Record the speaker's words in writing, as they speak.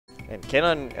And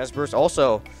K9sbruce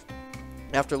also,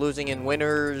 after losing in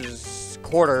winners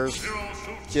quarters,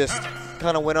 just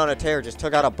kind of went on a tear. Just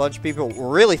took out a bunch of people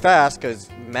really fast because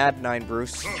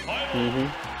Mad9Bruce.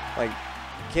 Like,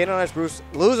 K9sbruce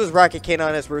loses bracket.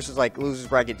 K9sbruce is like loses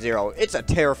bracket 0. It's a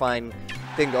terrifying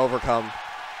thing to overcome.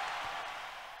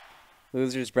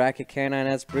 Losers bracket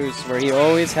K9sbruce, where he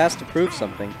always has to prove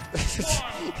something.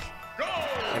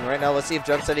 And right now, let's see if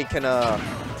Jumpsteady can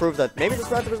prove that maybe this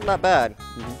matchup isn't that bad.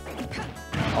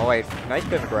 Oh wait, nice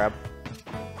pivot grab.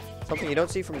 Something you don't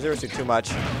see from Zerosuit too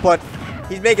much, but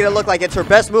he's making it look like it's her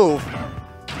best move.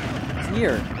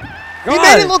 Here. He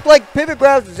made it look like pivot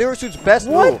grab is Zerosuit's best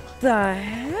move. What the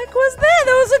heck was that?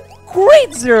 That was a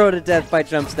great 0 to death by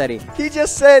Jumpsteady. He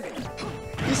just said,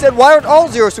 why aren't all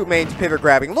Zerosuit mains pivot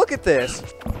grabbing? Look at this.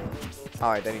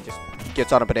 Alright, then he just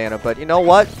gets on a banana, but you know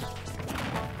what?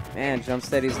 Man,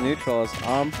 Jumpsteady's neutral is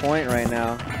on point right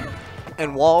now.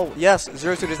 And while, yes,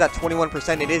 Zerosuit is at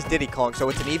 21%, it is Diddy Kong, so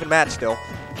it's an even match still.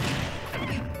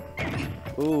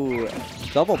 Ooh,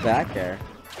 double back air.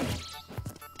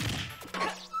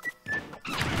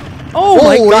 Oh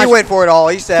my gosh. He went for it all.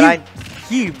 He said,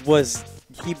 he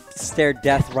stared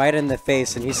death right in the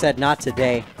face, and he said, not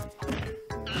today.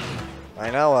 I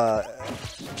know,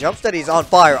 Jumpsteady's on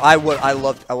fire. I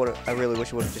really wish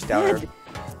he would have just down aired.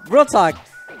 Real talk,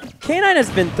 K9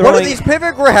 has been throwing... What are these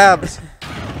pivot grabs?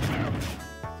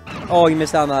 Oh, you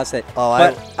missed out on the last hit. Oh,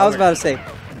 but I was about to say,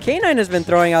 K9 has been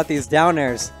throwing out these down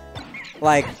airs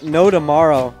like no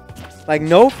tomorrow. Like,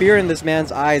 no fear in this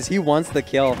man's eyes. He wants the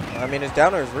kill. I mean, his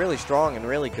down air is really strong and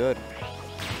really good.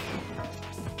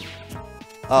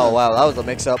 Oh, wow, that was a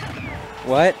mix-up.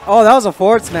 What? Oh, that was a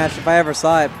forward smash if I ever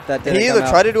saw it. That didn't He either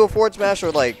tried to do a forward smash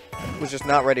or, like, was just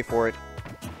not ready for it.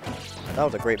 That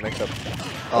was a great mix-up.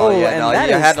 Oh, yeah, no,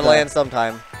 you had to land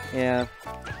sometime. Yeah.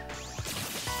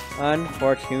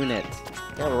 Unfortunate.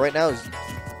 Yeah, but right now is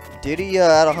Diddy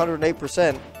at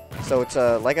 108%. So it's,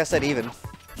 like I said, even.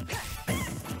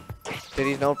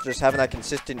 Diddy's known for just having that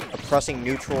consistent, oppressing,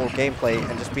 neutral gameplay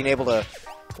and just being able to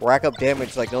rack up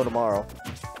damage like no tomorrow.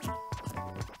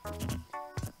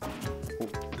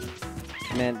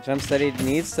 Man, Jumpsteady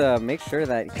needs to make sure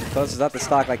that he closes up the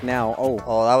stock like now.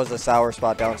 Oh, that was a sour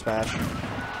spot down smash.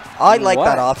 I like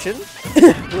that option.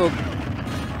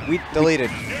 we deleted.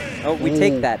 We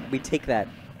take that. We take that.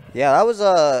 Yeah, that was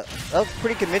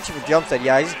pretty convincing for Jumpsteady.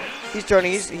 Yeah, he's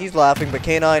turning, he's laughing, but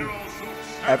K9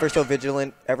 ever so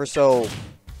vigilant, ever so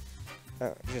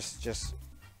just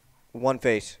one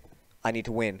face. I need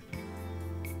to win.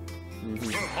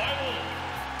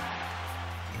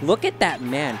 Look at that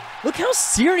man. Look how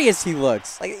serious he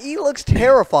looks. Like, he looks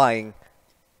terrifying.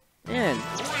 Man.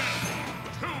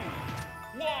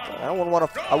 I wouldn't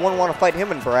want to fight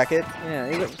him in bracket. Yeah,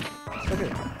 look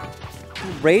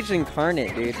at rage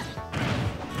incarnate, dude.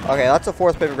 Okay, that's the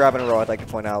 4th pivot grab in a row. I'd like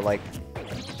to point out, like,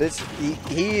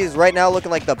 he is right now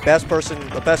looking like the best person,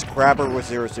 the best grabber with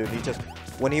Zerosuit. He just,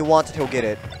 when he wants it, he'll get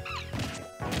it.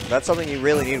 That's something you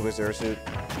really need with Zerosuit.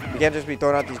 You can't just be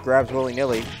throwing out these grabs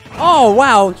willy-nilly. Oh,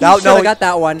 wow. He should have got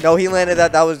that one. No, he landed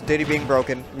that. That was Diddy being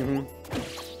broken.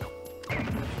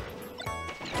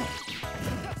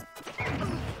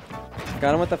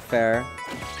 Got him with the fair.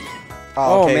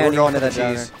 Oh, okay, man, we're going to the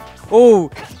cheese. Oh,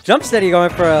 Jumpsteady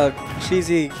going for a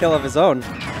cheesy kill of his own.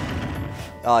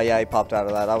 Oh, yeah, he popped out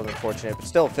of that. That was unfortunate. But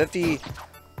still,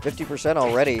 50%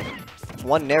 already.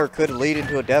 One nair could lead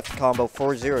into a death combo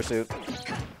for Zerosuit.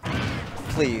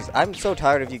 Please, I'm so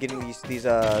tired of you getting these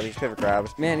pivot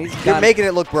grabs. Man, you're making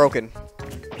it look broken.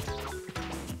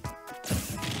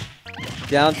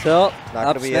 Down tilt, not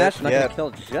up gonna be smash, not yet. gonna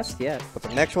kill just yet. But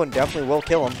the next one definitely will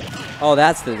kill him. Oh,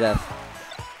 that's the death.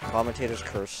 Commentator's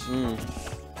curse.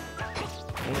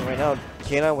 Right now,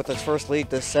 K9 with his first lead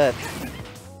this set.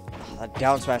 A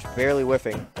down smash barely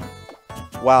whiffing.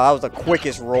 Wow, that was the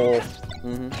quickest roll.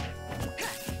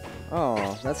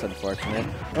 Oh, that's unfortunate.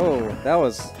 Oh, that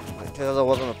was... Because it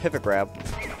wasn't a pivot grab.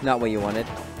 Not what you wanted.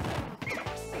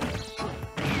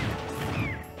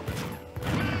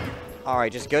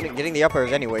 Alright, just getting the up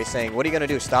airs anyway, saying, what are you going to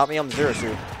do? Stop me? I'm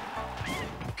Zerosuit.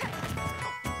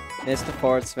 Missed the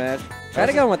forward smash. Try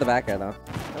to go in with the back air, though.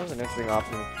 That was an interesting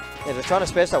option. Yeah, they're trying to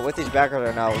space out with these back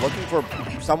air now, looking for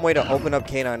some way to open up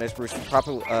K9sbruce,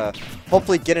 properly,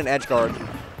 hopefully get an edge guard.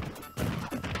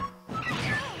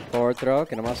 Forward throw,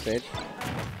 get him off stage.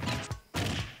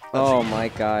 Oh my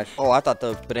gosh. Oh, I thought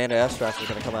the banana S strat was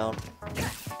going to come out.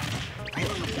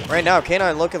 Right now,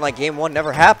 K9 looking like game 1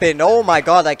 never happened. Oh my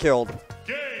god, that killed.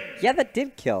 Yeah, that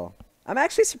did kill. I'm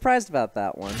actually surprised about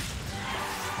that one.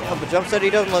 Yeah, but Jumpsteady,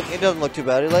 it doesn't look too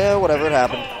bad. He's like, whatever, it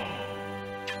happened.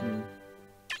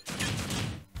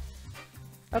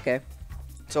 Okay.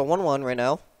 So 1-1 right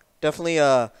now. Definitely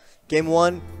game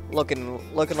 1 looking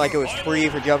like it was free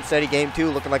for Jumpsteady. Game 2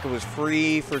 looking like it was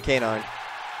free for K9.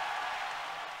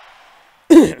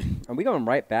 Are we going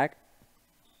right back?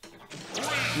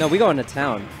 No, we going to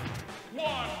town.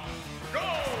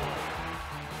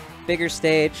 Bigger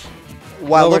stage.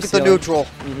 Wow, lower look at the ceiling. neutral.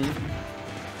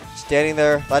 Standing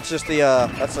there. That's just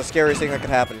that's the scariest thing that could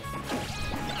happen.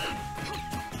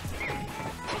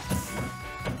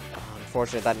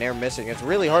 Unfortunate that Nair missing. It's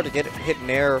really hard to hit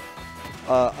Nair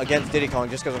against Diddy Kong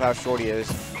just because of how short he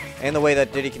is and the way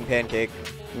that Diddy can pancake.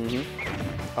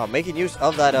 Making use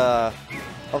of that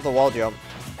of the wall jump.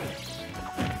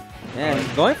 Man,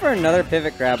 going for another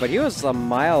pivot grab, but he was a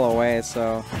mile away,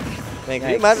 so... Man, can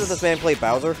you imagine if this man played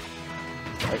Bowser?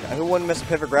 Like, who wouldn't miss a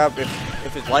pivot grab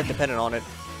if his life depended on it?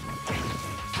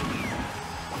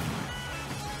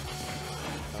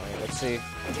 Alright, let's see.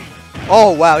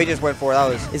 Oh, wow, he just went for it. That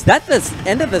was... Is that the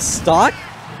end of the stock?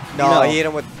 No, he hit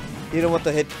him with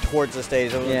the hit towards the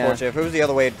stage. It was unfortunate. If it was the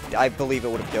other way, I believe it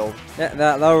would have killed.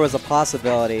 That was a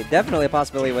possibility. Definitely a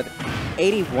possibility with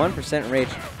 81% rage.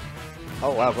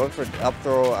 Oh, wow, going for up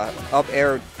throw, up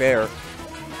air bear. I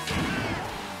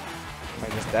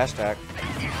just dash attack.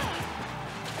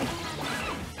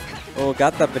 Oh,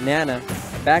 got the banana.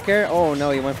 Back air? Oh,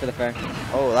 no, he went for the fair.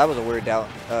 Oh, that was a weird down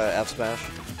F smash.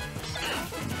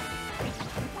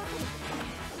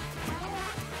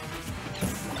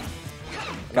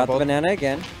 Got the banana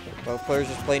again. Both players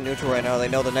just playing neutral right now. They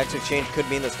know the next exchange could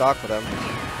mean the stock for them.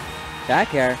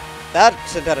 Back air. That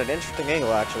sent out an interesting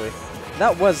angle, actually.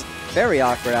 That was very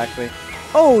awkward, actually.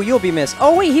 Oh, you'll be missed.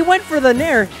 Oh, wait, he went for the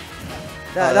Nair.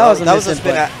 That was a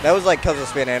spin. That was like because of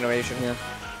spin animation. Yeah.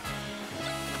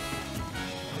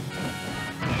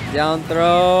 Down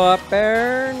throw, up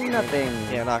air, nothing.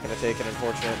 Yeah, not gonna take it,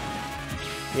 unfortunate.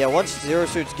 Yeah, once Zero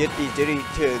Suits get these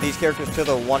characters to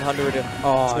the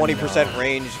 120%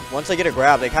 range, once they get a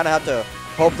grab, they kind of have to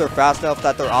hope they're fast enough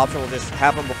that their option will just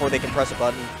happen before they can press a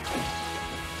button.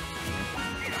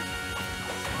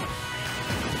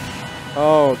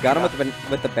 Oh, got him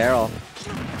with the barrel.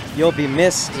 You'll be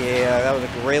missed. Yeah, that was a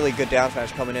really good down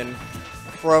smash coming in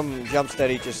from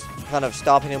Jumpsteady, just kind of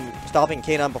stopping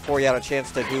K9 before he had a chance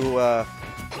to do,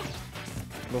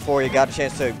 before he got a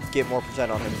chance to get more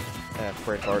percent on him.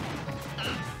 Great card.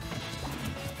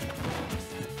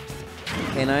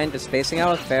 K9 just spacing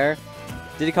out with fair.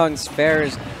 Diddy Kong's fair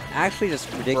is actually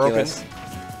just ridiculous.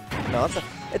 Broken. No,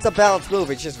 it's a balanced move.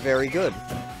 It's just very good.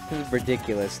 This is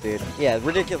ridiculous, dude. Yeah,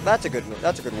 ridiculous. That's a good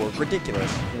word.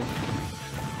 Ridiculous. No,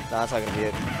 that's not gonna be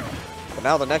it. But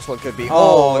now the next one could be.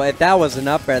 Oh, if that was an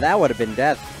up air, that would have been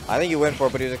death. I think he went for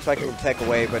it, but he was expecting to tech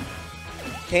away. But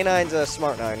K9's a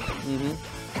smart 9. Is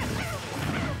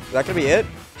that gonna be it?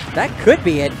 That could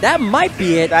be it. That might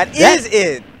be it. That is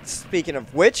it. Speaking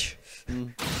of which,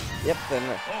 yep.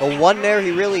 Then the one there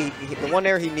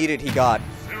he needed, he got.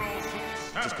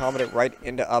 Just comboed it right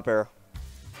into up air.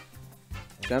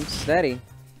 Jumpsteady.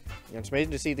 Yeah, it's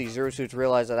amazing to see these Zero Suits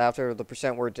realize that after the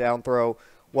percent word down throw,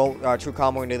 true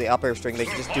combo into the up air string, they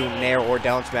can just do Nair or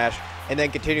down smash and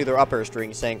then continue their up air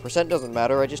string, saying percent doesn't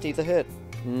matter, I just need the hit.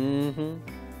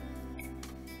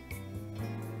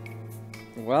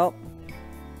 Well,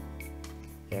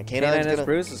 yeah,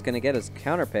 K9sbruce is gonna get his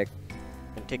counter pick.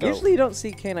 Usually you don't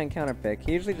see K9 counter pick.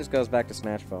 He usually just goes back to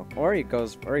Smashville, or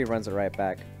he runs it right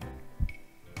back.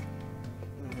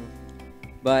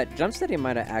 But Jumpsteady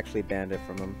might have actually banned it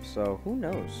from him, so who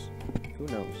knows? Who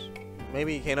knows?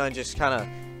 Maybe K9 just kind of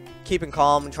keeping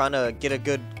calm and trying to get a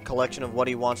good collection of what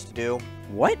he wants to do.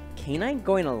 What? K9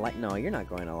 going to Lilat? No, you're not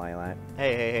going to Lilat.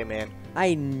 Hey, man.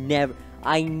 I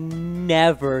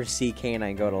never see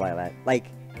K9 go to Lilat. Like,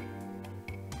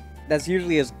 that's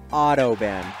usually his auto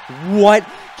ban. What?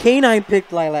 K9 picked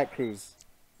Lilat Cruz.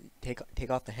 Take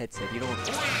off the headset. You don't.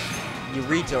 Your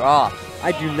reads are off.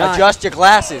 I do not. Adjust your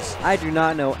glasses. I do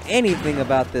not know anything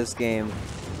about this game.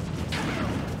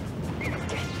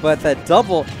 But that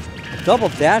double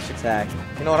dash attack.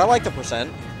 You know what? I like the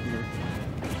percent.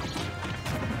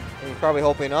 You're probably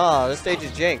hoping, this stage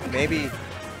is jank. Maybe.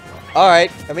 All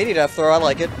right, immediate F throw. I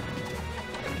like it.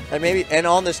 And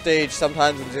on this stage,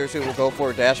 sometimes when Zero Suit will go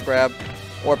for a dash grab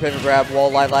or a pivot grab while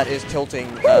Lilat is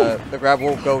tilting, the grab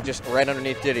will go just right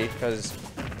underneath Diddy because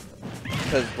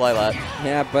Lilat.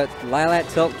 Yeah, but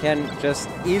Lilat tilt can just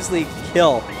easily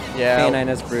kill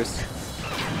K9sbruce.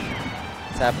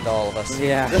 It's happened to all of us.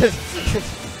 Yeah.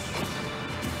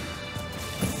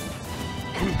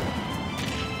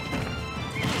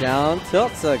 Down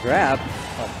tilt's a grab.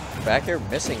 Back here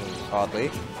missing,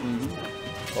 oddly.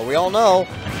 But we all know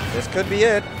this could be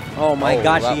it. Oh my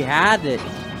gosh, he had it.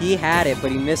 He had it,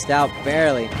 but he missed out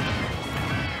barely.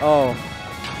 Oh.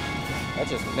 That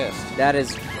just missed. That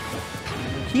is...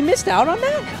 He missed out on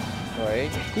that? Right.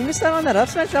 He missed out on that up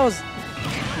smash? That was...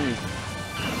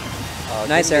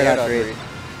 nice air dodge read.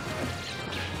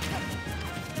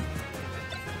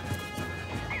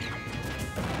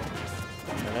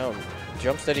 I know.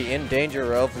 Jumpsteady in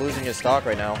danger of losing his stock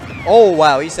right now. Oh,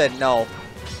 wow. He said no.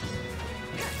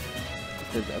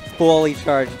 A fully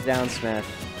charged down smash.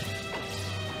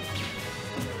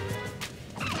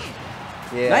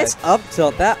 Yeah. Nice up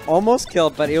tilt. That almost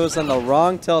killed, but it was on the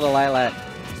wrong tilt of Lilat.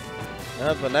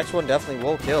 The next one definitely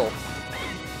will kill.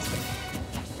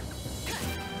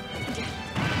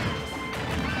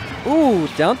 Ooh,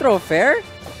 down throw fair?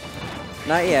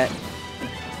 Not yet.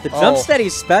 The jump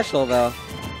steady's special though.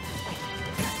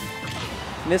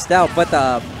 Missed out, but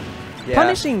the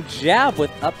punishing jab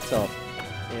with up tilt.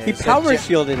 Yeah, he power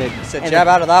shielded it. He said jab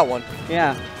out of that one.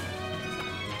 Yeah.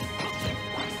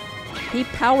 He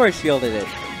power shielded it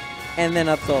and then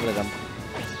up tilted him.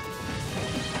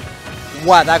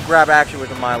 Wow, that grab actually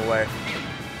was a mile away.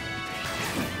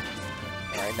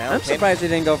 Alright, now I'm surprised he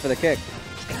didn't go for the kick.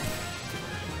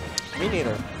 Me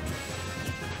neither.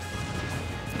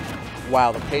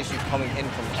 Wow, the patience coming in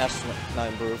from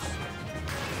K9sbruce.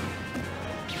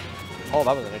 Oh,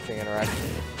 that was an interesting interaction.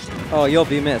 Oh, you'll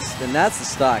be missed, and that's the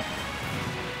stock.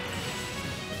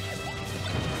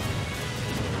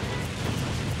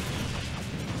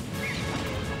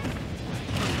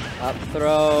 Up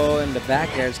throw and the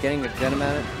back air is getting a good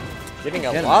amount. Getting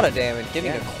a lot of damage.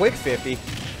 Getting a quick 50.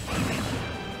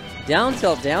 Down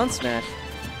tilt, down smash.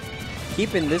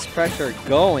 Keeping this pressure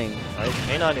going. Right,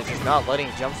 K9 is just not letting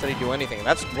Jumpsteady do anything.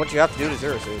 That's what you have to do to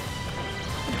Zero Suit.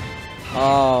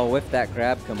 Oh, whip that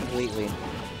grab completely.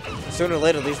 Sooner or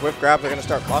later, these whip grabs are going to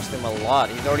start costing him a lot.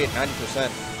 He's already at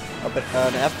 90%. Up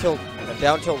at an F tilt, a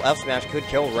down tilt F smash could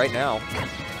kill right now.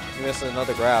 He misses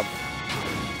another grab.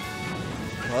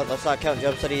 Well, let's not count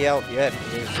Jumpsteady out yet.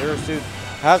 Zero Suit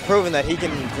has proven that he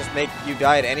can just make you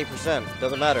die at any percent.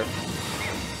 Doesn't matter.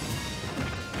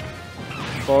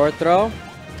 Forward throw?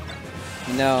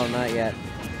 No, not yet.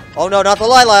 Oh no, not the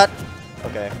Lilat!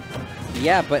 Okay.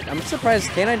 Yeah, but I'm surprised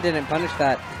K9 didn't punish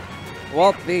that.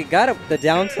 Well, he got it, the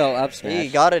down tilt up smash. He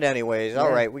got it anyways. Yeah.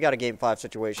 Alright, we got a game 5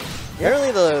 situation.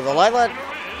 Apparently the Lilat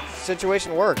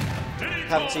situation worked.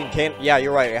 Haven't seen K9. Yeah,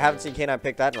 you're right. I haven't seen K9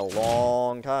 pick that in a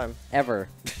long time. Ever.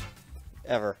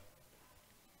 Ever.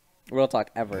 Real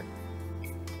talk, ever.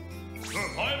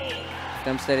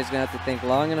 Jumpsteady's gonna have to think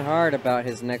long and hard about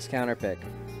his next counter pick.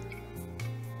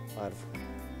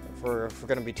 If we're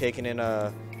gonna be taking in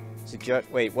a...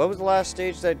 Wait, what was the last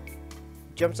stage that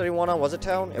Jumpsteady won on? Was it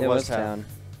Town? It was Town.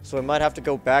 So we might have to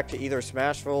go back to either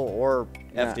Smashville or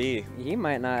FD. He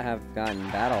might not have gotten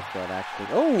Battlefield, actually.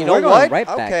 Oh, you know we're what? Going right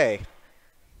back. Okay.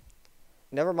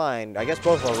 Never mind. I guess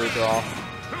both will redraw.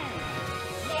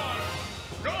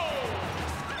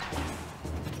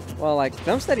 Well, like,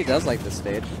 Jumpsteady does like this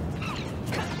stage.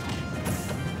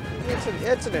 It's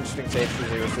an interesting stage for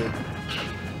Zero Suit.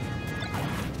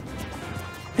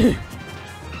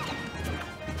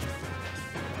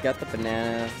 Got the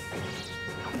banana.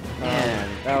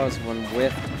 And that was one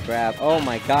whip grab. Oh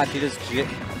my god, he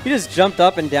just jumped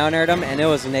up and down aired him, and it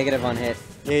was a negative on hit.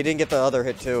 Yeah, he didn't get the other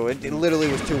hit too. It literally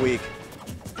was too weak.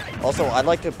 Also, I'd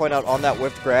like to point out on that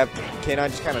whipped grab, K9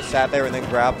 just kind of sat there and then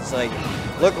grabbed. It's like,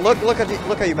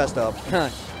 look how you messed up. Huh?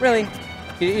 Really?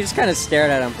 He just kind of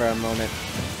stared at him for a moment.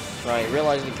 Right,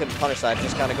 realizing he couldn't punish that,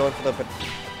 just kind of going for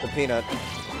the peanut.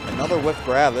 Another whip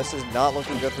grab. This is not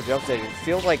looking good for Jumpsteady. It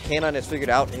feels like K9 has figured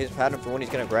out his pattern for when he's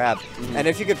going to grab. And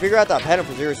if you can figure out that pattern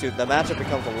for Zero Suit, the matchup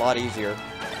becomes a lot easier.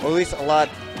 Or at least a lot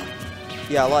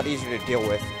easier to deal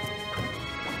with.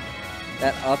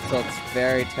 That up tilt's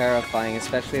very terrifying,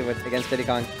 especially against Diddy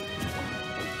Kong.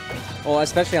 Well,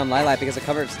 especially on Lilat because it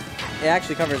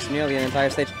actually covers nearly an entire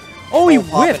stage. Oh, he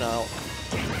whipped! Out.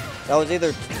 That was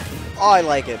either... Oh, I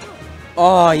like it.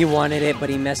 Oh, he wanted it, but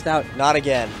he messed out. Not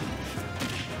again.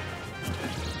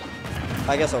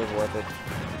 I guess that was worth it.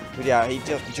 But yeah, he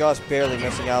just barely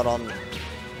missing out on...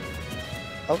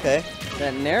 Okay.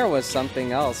 That Nair was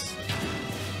something else.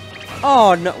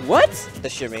 Oh, no. What? The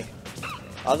shimmy.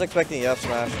 I was expecting the F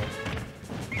smash.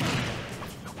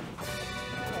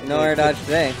 No air dodge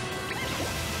today.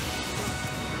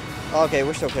 Okay,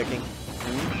 we're still picking.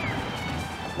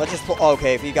 Let's just pull. Oh,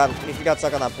 okay, if you got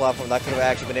stuck on that platform, that could have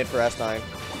actually been it for S9.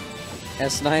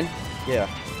 S9? Yeah.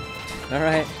 All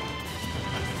right.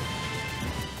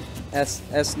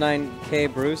 S9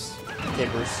 K-Bruce.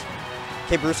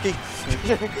 K-Bruski.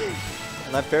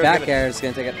 That fair. Back air is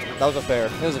gonna take it. That was a fair.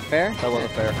 It was a fair? That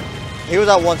wasn't fair. He was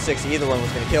at 160. Either one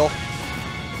was gonna kill.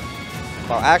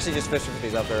 Oh, actually just fishing for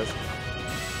these up airs.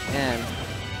 And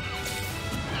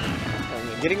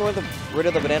getting rid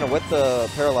of the banana with the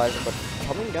paralyzer, but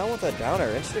coming down with a downer.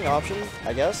 Interesting option,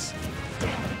 I guess.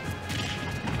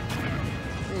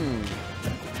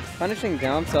 Punishing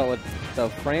down tilt with the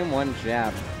frame 1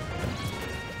 jab.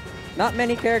 Not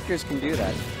many characters can do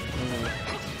that.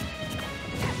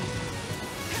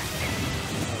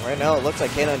 Right now, it looks like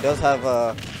K9 does have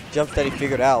Jumpsteady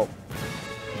figured out.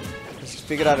 He's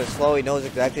figured out his flow. He knows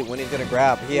exactly when he's going to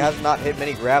grab. He has not hit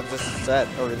many grabs this set,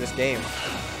 or this game.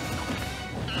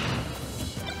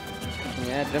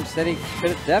 Yeah, Jumpsteady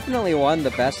could have definitely won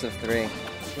the best of 3.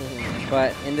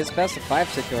 But in this best of 5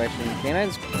 situation,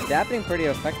 K9's adapting pretty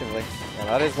effectively. Yeah,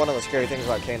 that is one of the scary things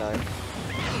about K9.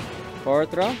 Forward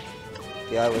throw?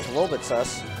 Yeah, it was a little bit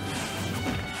sus.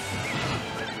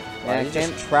 Yeah, he's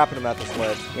just trapping him at this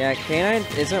ledge. Yeah,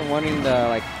 K9 isn't wanting to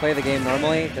like play the game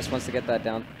normally, just wants to get that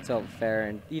down tilt fair,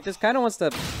 and he just kind of wants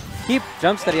to keep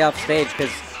Jumpsteady off stage,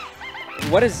 because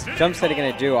what is Jumpsteady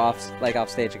gonna do off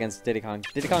stage against Diddy Kong?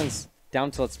 Diddy Kong's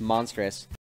down tilt's monstrous.